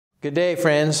Good day,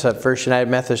 friends, at First United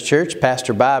Methodist Church.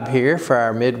 Pastor Bob here for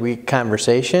our midweek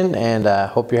conversation, and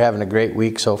hope you're having a great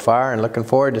week so far and looking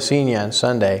forward to seeing you on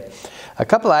Sunday. A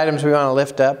couple items we want to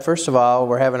lift up. First of all,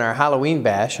 we're having our Halloween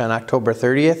bash on October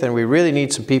 30th, and we really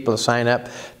need some people to sign up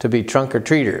to be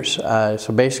trunk-or-treaters.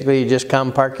 So basically, you just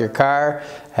come park your car,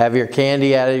 have your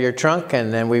candy out of your trunk,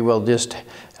 and then we will just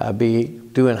be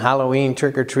doing Halloween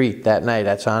trick-or-treat that night.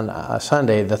 That's on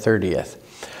Sunday the 30th.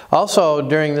 Also,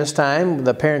 during this time,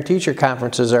 the parent-teacher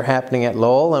conferences are happening at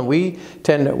Lowell, and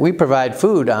we provide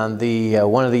food on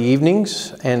one of the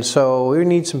evenings, and so we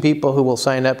need some people who will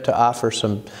sign up to offer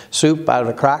some soup out of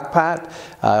a crock pot.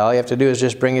 All you have to do is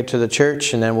just bring it to the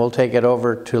church, and then we'll take it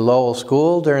over to Lowell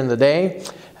School during the day,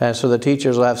 so the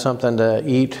teachers will have something to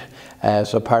eat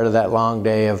as a part of that long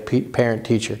day of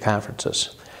parent-teacher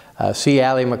conferences. See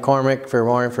Allie McCormick for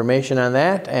more information on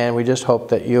that, and we just hope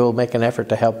that you'll make an effort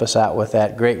to help us out with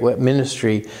that great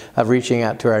ministry of reaching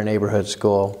out to our neighborhood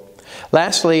school.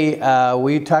 Lastly,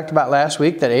 we talked about last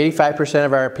week that 85%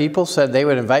 of our people said they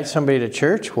would invite somebody to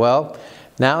church. Well,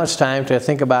 now it's time to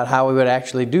think about how we would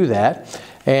actually do that.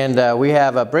 And we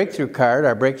have a breakthrough card,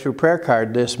 our breakthrough prayer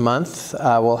card this month.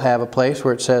 We'll have a place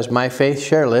where it says My Faith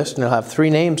Share List, and it'll have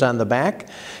 3 names on the back.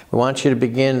 We want you to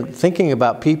begin thinking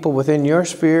about people within your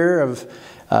sphere of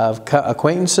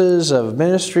acquaintances, of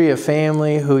ministry, of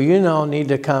family, who you know need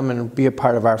to come and be a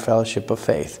part of our fellowship of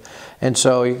faith. And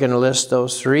so you're going to list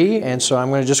those 3. And so I'm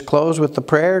going to just close with the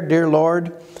prayer. Dear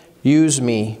Lord, use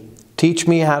me. Teach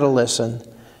me how to listen.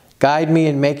 Guide me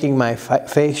in making my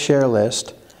faith share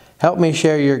list. Help me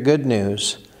share your good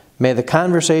news. May the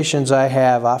conversations I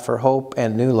have offer hope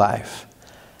and new life.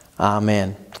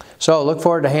 Amen. So look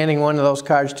forward to handing one of those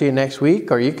cards to you next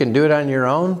week, or you can do it on your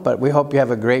own, but we hope you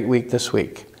have a great week this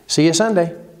week. See you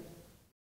Sunday.